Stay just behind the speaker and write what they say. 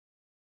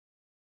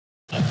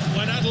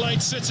when Adelaide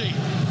City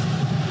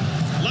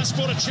last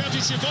bought a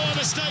championship. Oh, a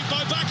mistake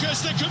by Bacchus.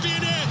 There could be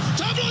an air.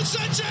 Pablo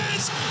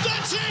Sanchez!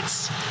 That's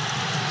it!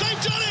 They've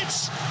done it!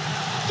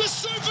 The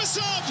super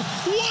sub,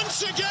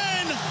 once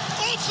again,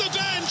 off the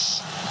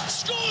bench,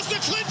 scores the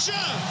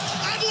clincher.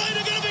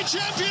 Adelaide are going to be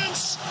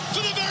champions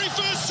for the very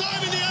first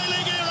time in the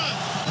A-League era.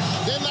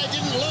 Then they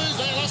didn't lose.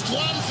 They lost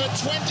one for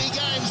 20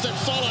 games that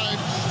followed.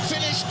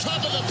 Finished top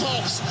of the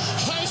pops,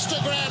 host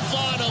a grand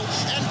final,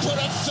 and put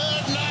a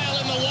third nail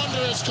in the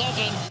Wanderers'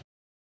 coffin.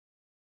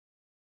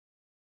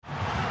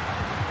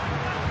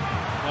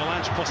 Well,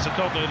 Ange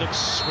Postecoglou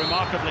looks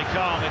remarkably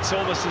calm. It's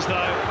almost as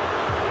though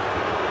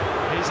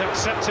he's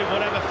accepting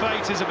whatever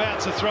fate is about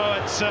to throw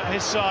at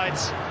his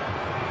sides.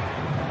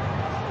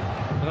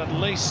 But at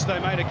least they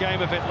made a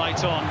game of it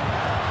late on.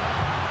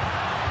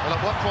 Well,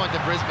 at what point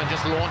did Brisbane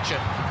just launch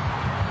it?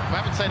 We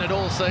haven't seen it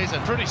all season.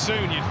 Pretty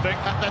soon, you'd think.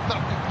 There's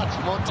not much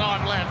more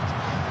time left.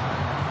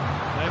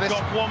 They've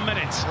got 1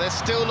 minute. They're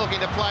still looking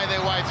to play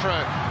their way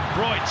through.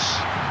 Breach.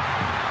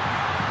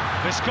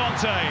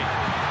 Visconti.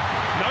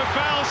 No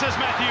foul, says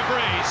Matthew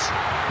Breeze.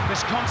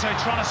 Visconti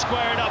trying to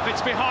square it up.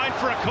 It's behind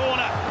for a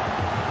corner.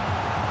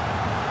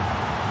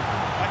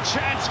 A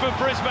chance for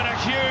Brisbane, a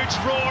huge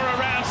roar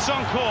around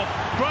Suncorp.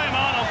 Graham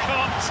Arnold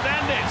can't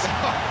stand it.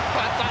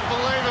 That's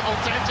unbelievable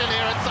tension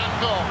here at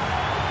Suncorp.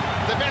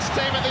 The best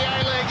team of the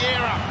A-League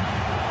era.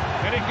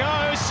 And it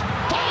goes.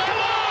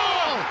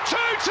 Paartalu!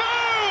 2-2!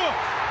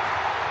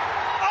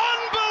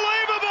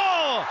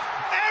 Unbelievable!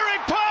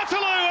 Erik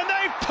Paartalu, and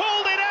they've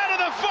pulled it out of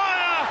the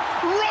fire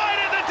right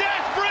at the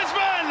death,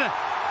 Brisbane!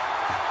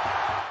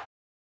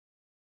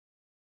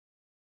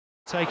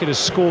 Taken has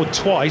scored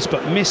twice,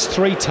 but missed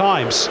 3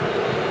 times.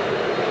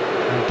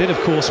 And did, of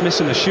course, miss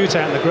in the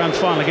shootout in the grand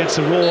final against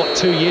the Raw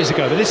 2 years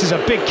ago. But this is a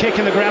big kick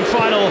in the grand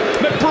final.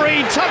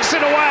 McBreen tucks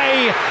it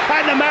away,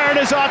 and the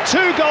Mariners are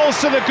 2 goals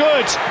to the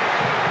good.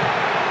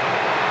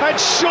 And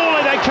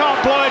surely they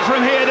can't blow it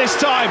from here this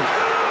time.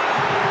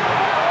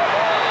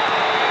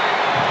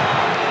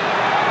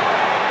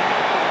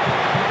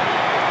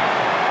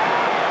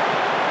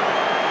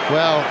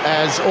 Well,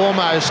 as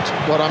almost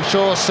what I'm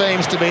sure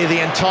seems to be the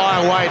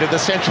entire weight of the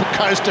central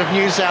coast of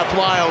New South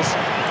Wales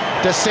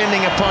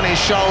descending upon his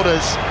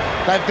shoulders.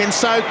 They've been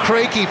so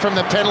creaky from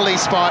the penalty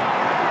spot,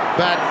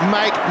 but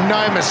make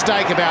no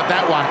mistake about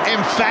that one.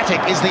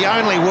 Emphatic is the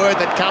only word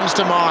that comes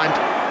to mind.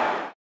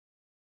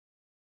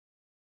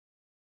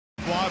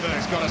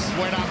 Wyberg's got to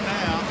sweat up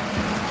now.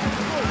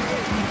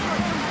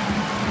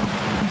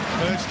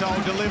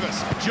 Birchtold delivers.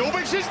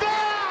 Djulbic is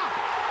there!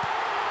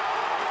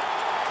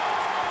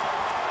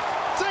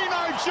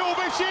 Dino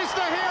Djulbic is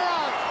the hero.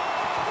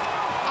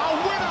 A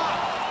winner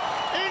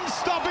in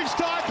stoppage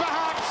time,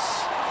 perhaps.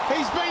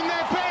 He's been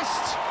their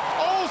best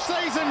all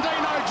season,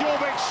 Dino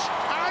Djulbic.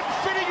 An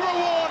fitting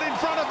reward in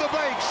front of the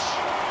beach.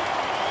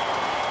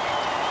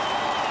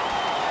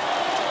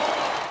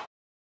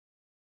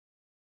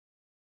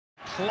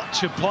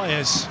 Clutch of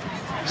players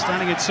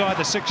standing inside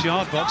the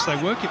 6-yard box. They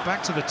work it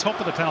back to the top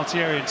of the penalty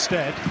area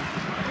instead.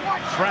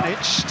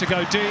 Franic to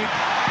go deep.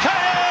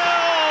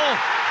 Cahill!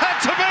 Had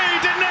to be,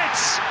 didn't it?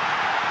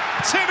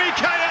 Timmy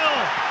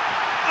Cahill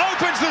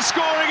opens the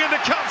scoring in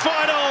the cup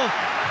final.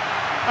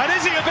 And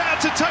is he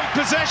about to take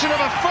possession of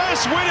a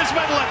first winners'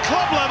 medal at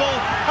club level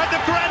at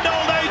the grand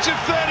old age of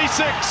 36?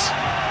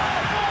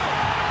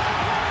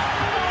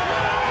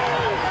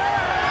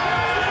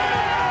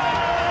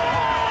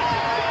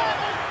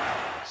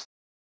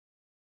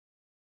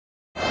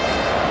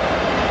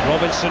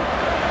 Robinson.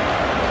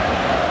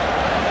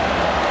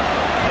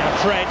 Now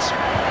Fred.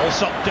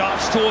 Allsop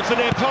darts towards the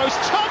near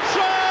post.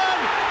 Thompson!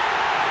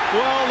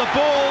 Well, the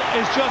ball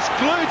is just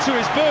glued to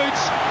his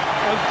boots.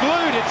 And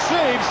glued, it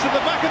seems, to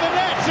the back of the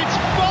nets. It's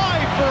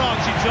 5 for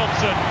Archie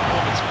Thompson.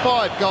 Well, it's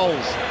 5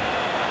 goals.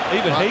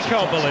 Even he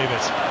can't believe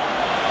it.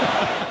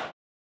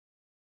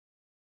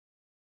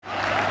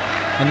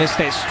 And this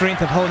that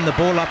strength of holding the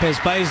ball up as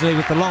Baisley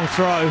with the long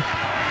throw.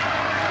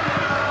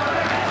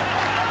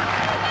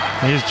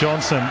 Here's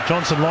Johnson.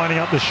 Johnson lining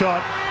up the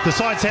shot.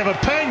 Decides to have a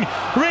ping.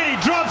 Really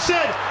drops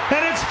it.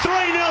 And it's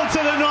 3-0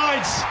 to the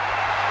Knights.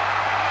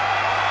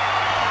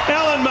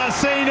 Alan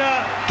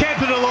Marcina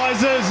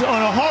capitalises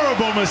on a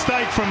horrible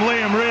mistake from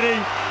Liam Reddy.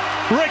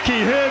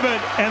 Ricky Herbert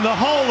and the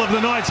whole of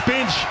the Knights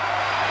bench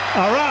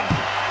are up.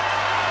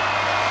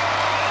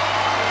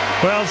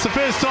 Well, it's the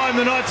first time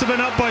the Knights have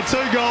been up by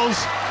 2 goals,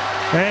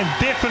 and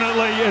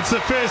definitely it's the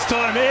first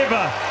time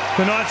ever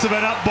the Knights have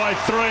been up by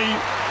 3.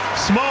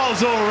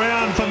 Smiles all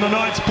around from the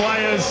Knights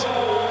players.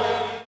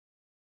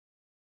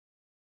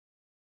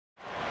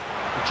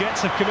 The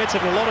Jets have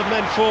committed a lot of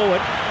men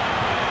forward.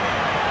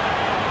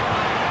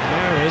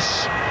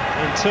 Mariners,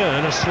 in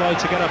turn, are slow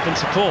to get up and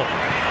support.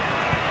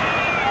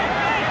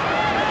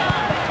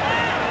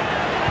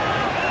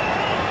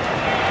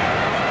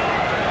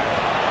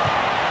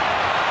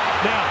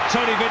 Now,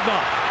 Tony Vidmar,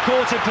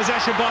 caught in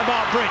possession by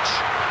Mark Bridge.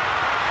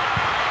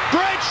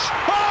 Bridge!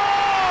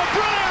 Oh,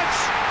 brilliant!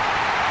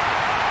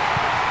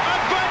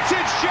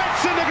 Advantage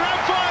Jets in the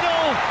grand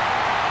final.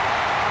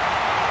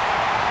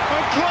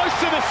 And close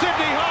to the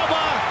Sydney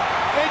Harbour,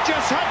 it it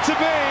just had to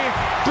be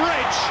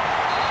Bridge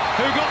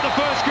who got the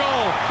first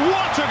goal.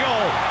 What a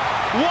goal!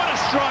 What a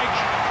strike!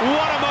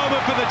 What a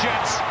moment for the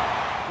Jets.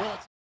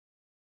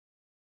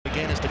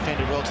 Again, has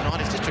defended well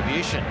tonight. His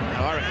distribution,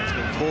 I reckon, has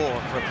been poor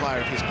for a player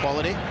of his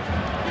quality.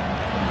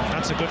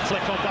 That's a good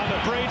flick on by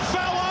McBreen.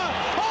 Fowler!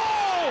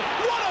 Oh!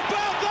 What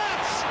about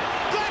that?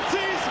 That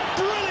is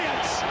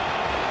brilliant!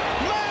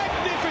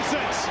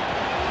 Magnificent!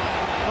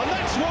 And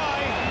that's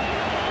why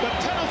the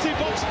penalty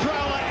box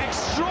prowler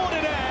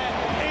extraordinaire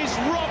is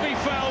Robbie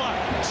Fowler.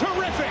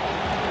 Terrific!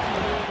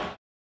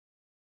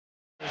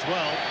 As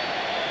well.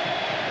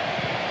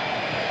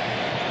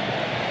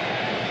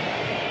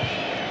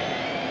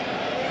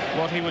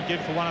 What he would give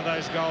for one of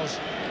those goals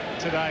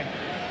today.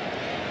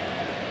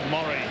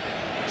 Murray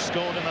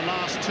scored in the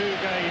last 2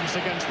 games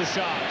against the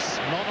Sharks.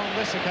 Not on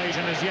this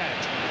occasion as yet.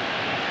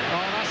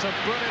 Oh, that's a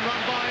brilliant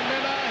run by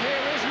Miller.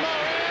 Here is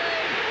Murray.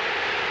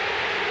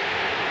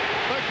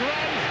 The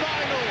grand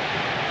final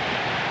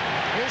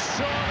is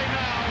surely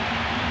now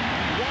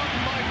won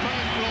by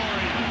Perth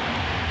Glory.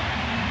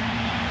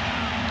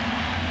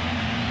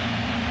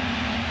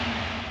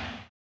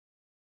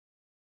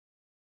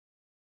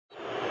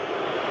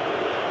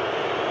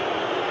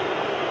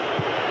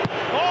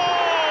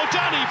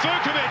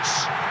 Vukovic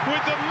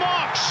with the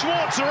Mark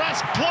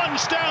Schwarzer-esque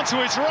plunge down to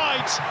his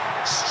right.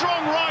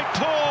 Strong right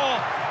paw.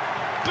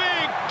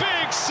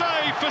 Big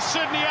save for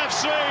Sydney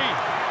FC.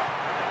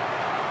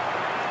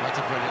 That's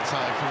a brilliant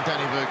save from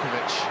Danny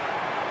Vukovic.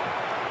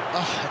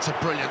 Oh, that's a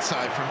brilliant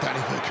save from Danny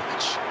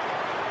Vukovic.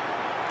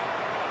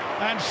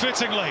 And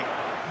fittingly,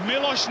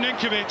 Milos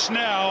Ninkovic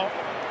now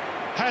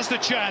has the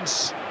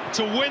chance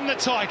to win the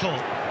title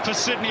for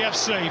Sydney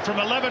FC from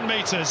 11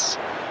 metres.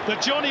 The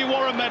Johnny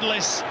Warren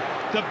medalist,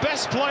 the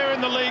best player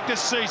in the league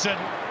this season.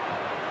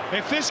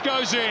 If this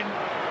goes in,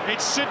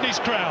 it's Sydney's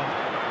crown.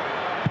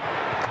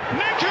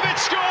 Ninkovic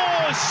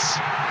scores!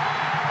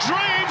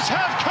 Dreams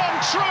have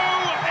come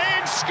true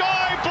in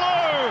sky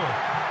blue!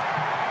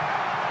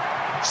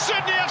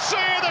 Sydney FC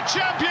are the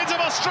champions of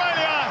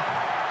Australia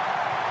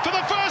for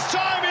the first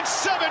time in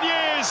 7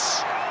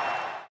 years.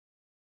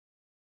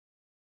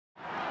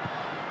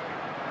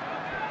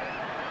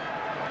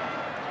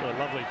 Got a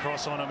lovely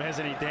cross on him,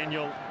 hasn't he,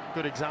 Daniel?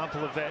 Good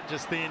example of that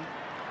just then.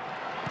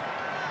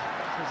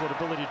 Has that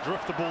ability to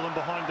drift the ball in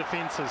behind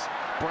defences.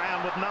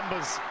 Brown with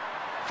numbers.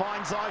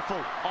 Finds Eiffel.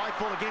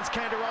 Eiffel against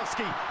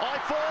Kandarovski.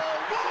 Eiffel!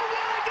 What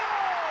a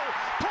goal!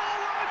 Paul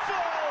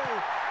Eiffel!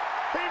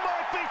 He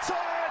might be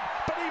tired,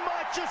 but he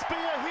might just be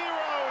a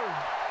hero.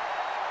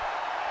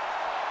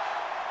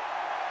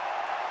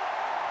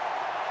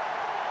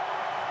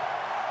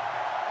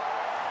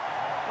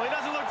 Well, he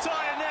doesn't look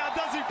tired now,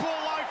 does he,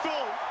 Paul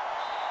Eiffel?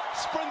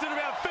 Sprinted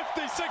about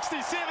 50,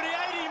 60, 70,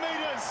 80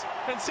 metres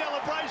in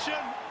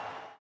celebration.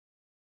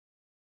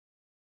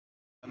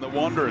 And the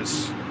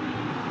Wanderers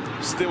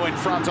still in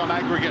front on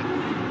aggregate.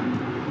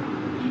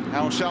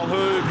 Al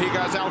Shalhoub, here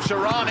goes Al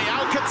Sharani,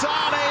 Al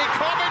Katani,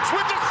 Kovic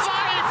with the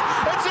save!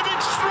 It's an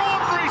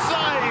extraordinary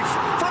save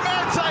from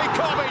Ante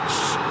Kovic.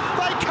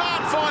 They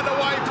can't find a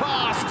way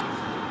past.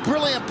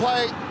 Brilliant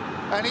play,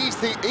 and he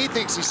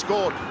thinks he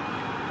scored.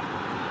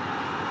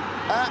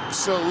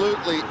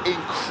 Absolutely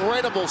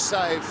incredible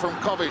save from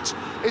Kovic.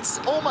 It's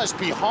almost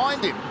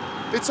behind him.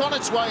 It's on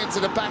its way into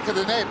the back of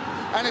the net,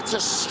 and it's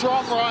a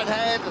strong right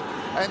hand,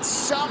 and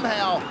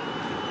somehow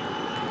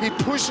he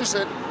pushes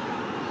it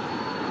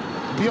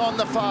beyond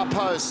the far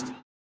post.